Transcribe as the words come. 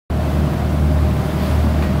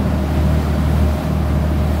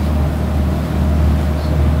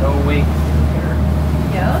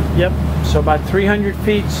Yep, so about 300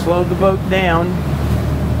 feet, slow the boat down.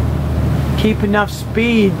 Keep enough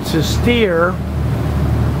speed to steer.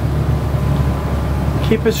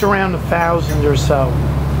 Keep us around 1,000 or so.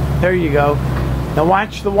 There you go. Now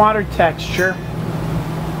watch the water texture.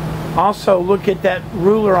 Also look at that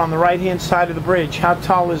ruler on the right hand side of the bridge. How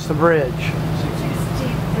tall is the bridge? 63.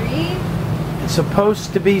 It's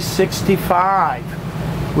supposed to be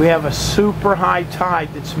 65. We have a super high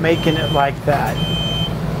tide that's making it like that.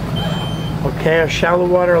 Okay, our shallow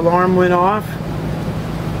water alarm went off.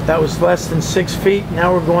 That was less than 6 feet.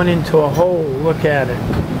 Now we're going into a hole. Look at it.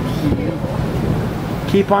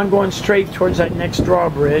 Keep on going straight towards that next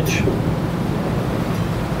drawbridge.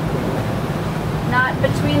 Not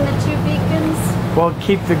between the two beacons? Well,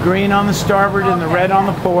 keep the green on the starboard and the red on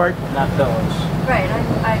the port. Not those. Right,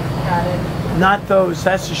 I got it. Not those.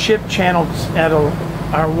 That's the ship channel at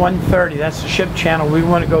our 130. That's the ship channel. We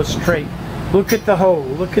want to go straight. Look at the hole.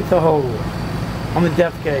 Look at the hole on the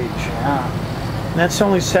depth gauge. Yeah. And that's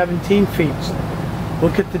only 17 feet.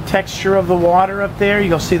 Look at the texture of the water up there.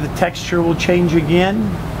 You'll see the texture will change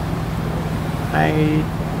again. Right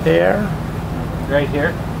there. Right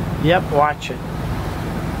here? Yep, watch it.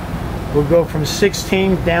 We'll go from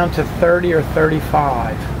 16 down to 30 or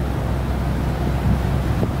 35.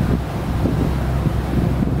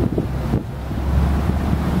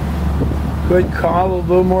 Good call, a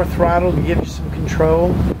little more throttle to give you some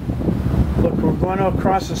control. Look, we're going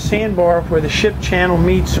across a sandbar where the ship channel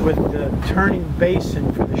meets with the turning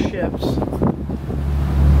basin for the ships.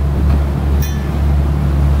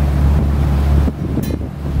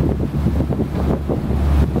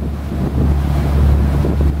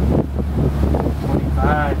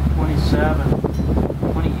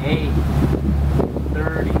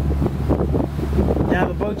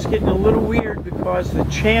 It's getting a little weird because the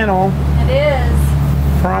channel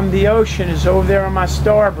from the ocean is over there on my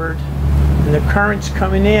starboard and the current's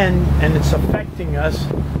coming in and it's affecting us.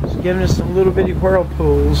 It's giving us some little bitty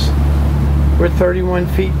whirlpools. We're 31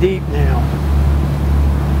 feet deep now.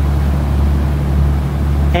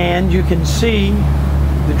 And you can see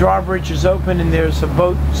the drawbridge is open and there's a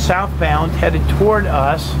boat southbound headed toward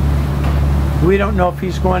us. We don't know if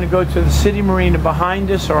he's going to go to the city marina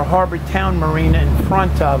behind us or Harbor Town Marina in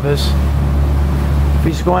front of us. If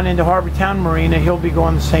he's going into Harbor Town Marina, he'll be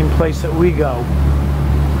going the same place that we go.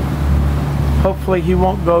 Hopefully he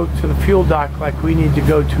won't go to the fuel dock like we need to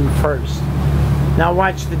go to first. Now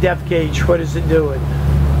watch the depth gauge. What is it doing?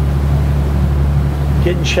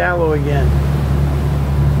 Getting shallow again.